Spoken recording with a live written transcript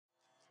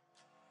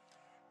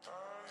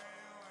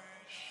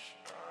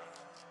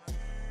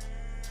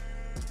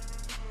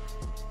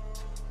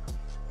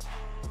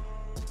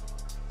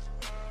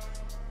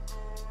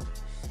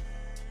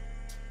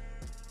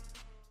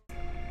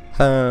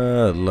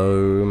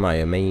Hello my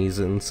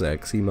amazing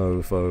sexy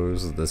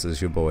mofos, this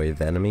is your boy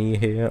Venemie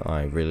here.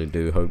 I really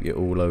do hope you're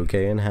all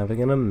okay and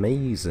having an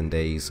amazing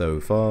day so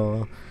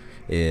far.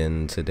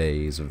 In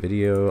today's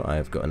video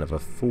I've got another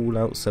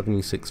Fallout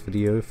 76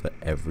 video for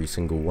every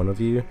single one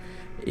of you.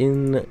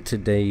 In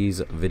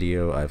today's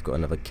video I've got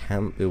another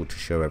camp build to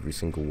show every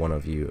single one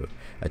of you.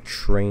 A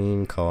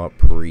train cart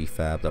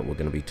prefab that we're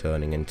going to be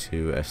turning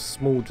into a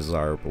small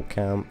desirable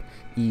camp,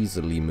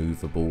 easily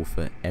movable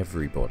for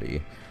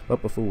everybody.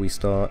 But before we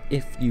start,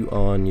 if you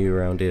are new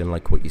around here and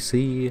like what you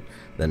see,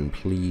 then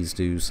please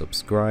do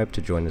subscribe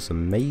to join this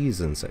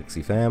amazing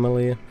sexy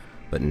family.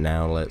 But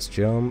now let's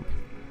jump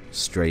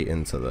straight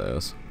into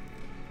this.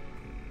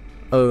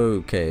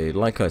 Okay,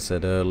 like I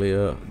said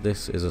earlier,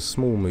 this is a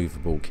small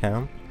movable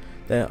camp.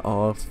 There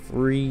are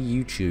 3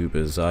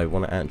 YouTubers I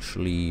want to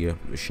actually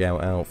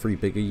shout out, 3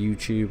 bigger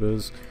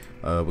YouTubers.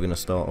 We're going to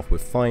start off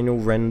with Final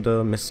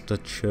Render,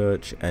 Mr.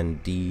 Church,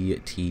 and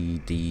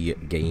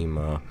DTD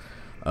Gamer.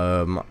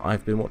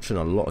 I've been watching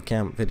a lot of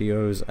camp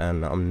videos,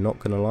 and I'm not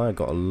gonna lie, I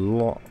got a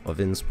lot of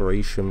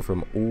inspiration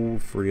from all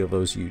 3 of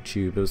those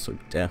YouTubers, so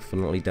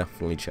definitely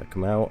check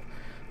them out.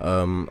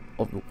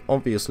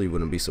 Obviously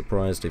wouldn't be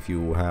surprised if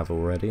you all have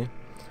already,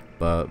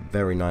 but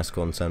very nice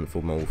content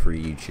from all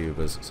 3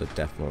 YouTubers, so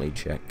definitely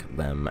check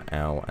them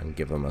out and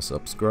give them a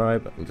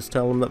subscribe, and just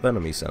tell them that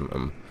Venemie sent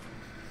them.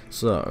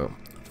 So,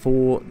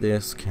 for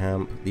this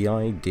camp, the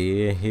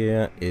idea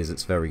here is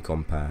it's very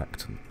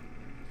compact.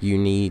 You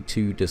need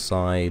to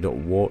decide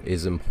what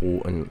is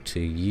important to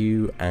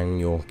you and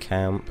your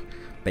camp,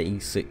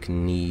 basic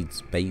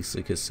needs,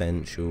 basic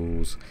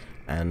essentials,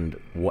 and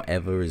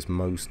whatever is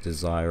most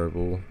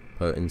desirable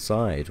put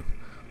inside.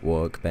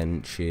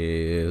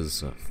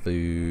 Workbenches,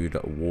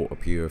 food, water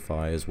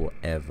purifiers,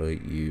 whatever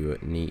you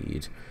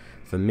need.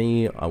 For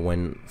me, I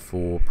went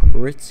for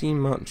pretty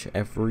much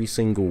every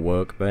single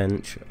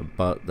workbench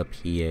but the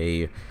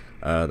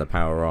PA, the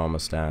power armor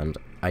stand.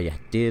 I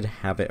did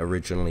have it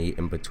originally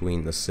in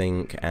between the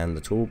sink and the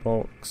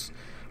toolbox.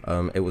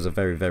 It was a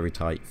very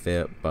tight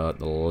fit, but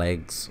the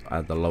legs,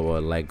 the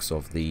lower legs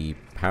of the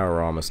power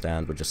armor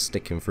stand were just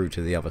sticking through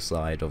to the other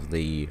side of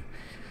the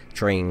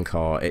train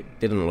car. It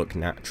didn't look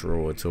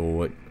natural at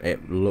all.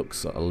 It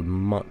looks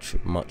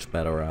much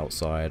better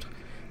outside,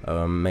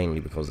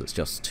 mainly because it's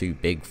just too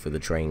big for the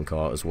train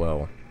car as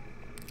well.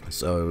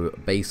 So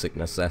basic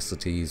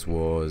necessities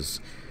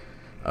was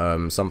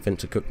something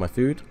to cook my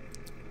food.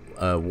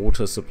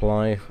 Water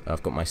supply,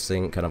 I've got my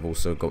sink, and I've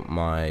also got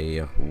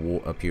my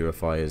water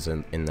purifiers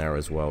in there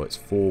as well. It's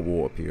 4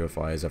 water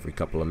purifiers every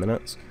couple of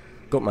minutes.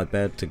 Got my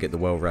bed to get the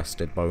well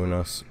rested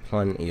bonus,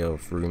 plenty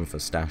of room for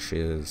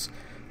stashes.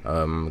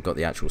 Got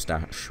the actual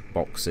stash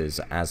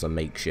boxes as a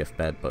makeshift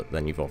bed, but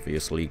then you've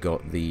obviously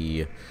got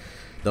the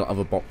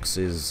other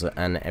boxes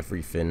and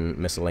everything,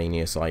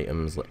 miscellaneous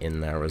items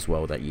in there as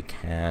well that you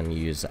can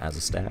use as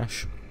a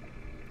stash.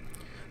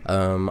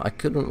 I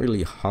couldn't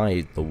really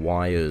hide the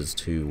wires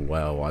too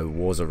well. I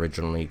was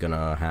originally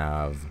gonna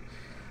have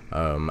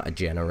a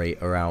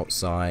generator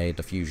outside,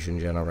 a fusion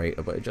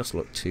generator, but it just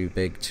looked too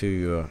big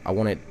I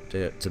wanted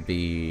it to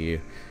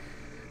be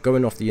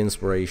going off the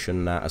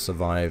inspiration that a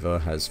survivor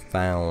has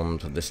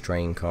found this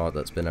train car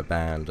that's been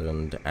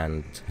abandoned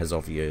and has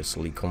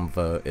obviously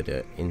converted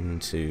it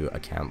into a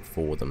camp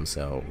for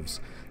themselves.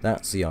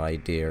 That's the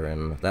idea,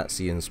 and that's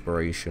the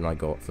inspiration I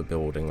got for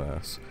building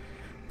this.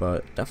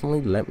 But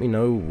definitely let me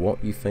know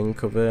what you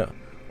think of it.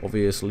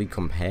 Obviously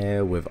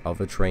compare with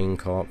other train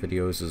cart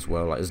videos as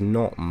well. Like, there's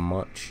not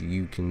much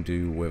you can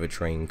do with a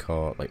train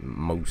cart. Like,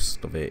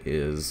 most of it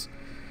is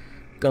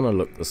gonna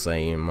look the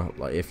same.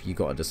 Like, if you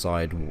gotta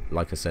decide,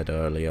 like I said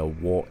earlier,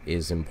 what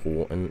is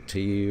important to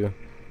you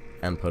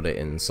and put it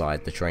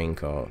inside the train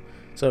cart.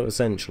 So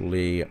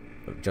essentially,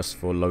 just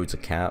for loads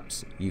of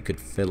caps, you could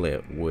fill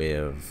it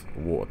with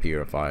water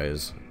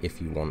purifiers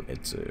if you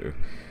wanted to.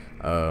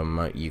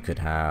 You could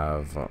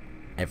have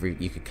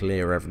you could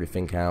clear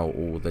everything out,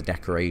 all the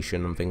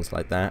decoration and things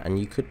like that, and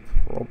you could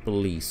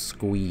probably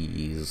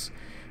squeeze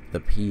the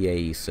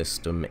PA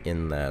system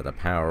in there, the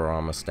power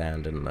armor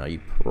stand in there. You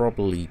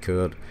probably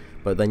could,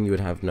 but then you would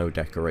have no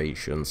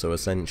decoration. So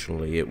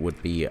essentially it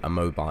would be a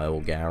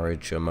mobile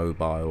garage, a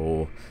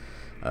mobile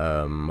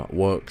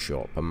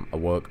workshop, a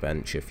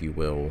workbench if you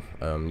will.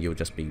 You'll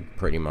just be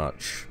pretty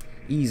much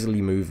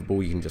easily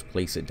movable. You can just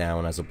place it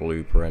down as a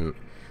blueprint.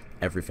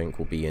 Everything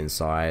will be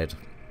inside.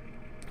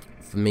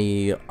 For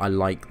me, I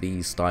like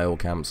these style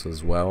camps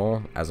as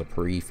well as a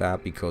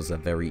prefab because they're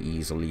very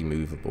easily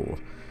movable.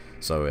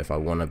 So if I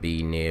want to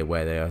be near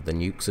where the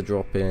nukes are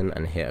dropping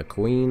and hit a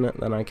queen,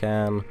 then I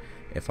can.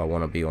 If I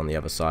want to be on the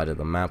other side of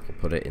the map,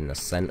 I'll put it in the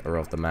center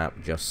of the map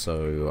just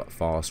so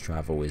fast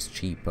travel is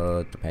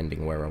cheaper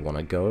depending where I want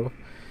to go.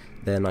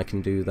 Then I can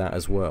do that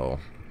as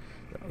well.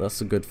 That's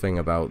the good thing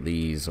about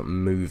these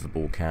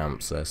movable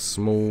camps. They're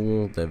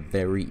small, they're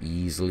very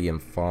easily and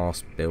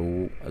fast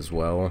built as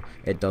well.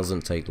 It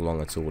doesn't take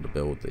long at all to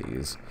build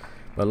these.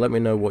 But let me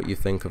know what you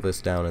think of this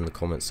down in the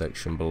comment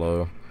section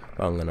below.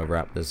 I'm gonna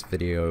wrap this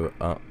video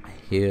up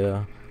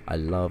here. I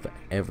love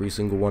every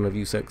single one of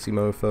you sexy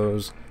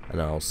mofos,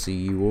 and I'll see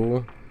you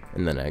all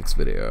in the next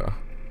video.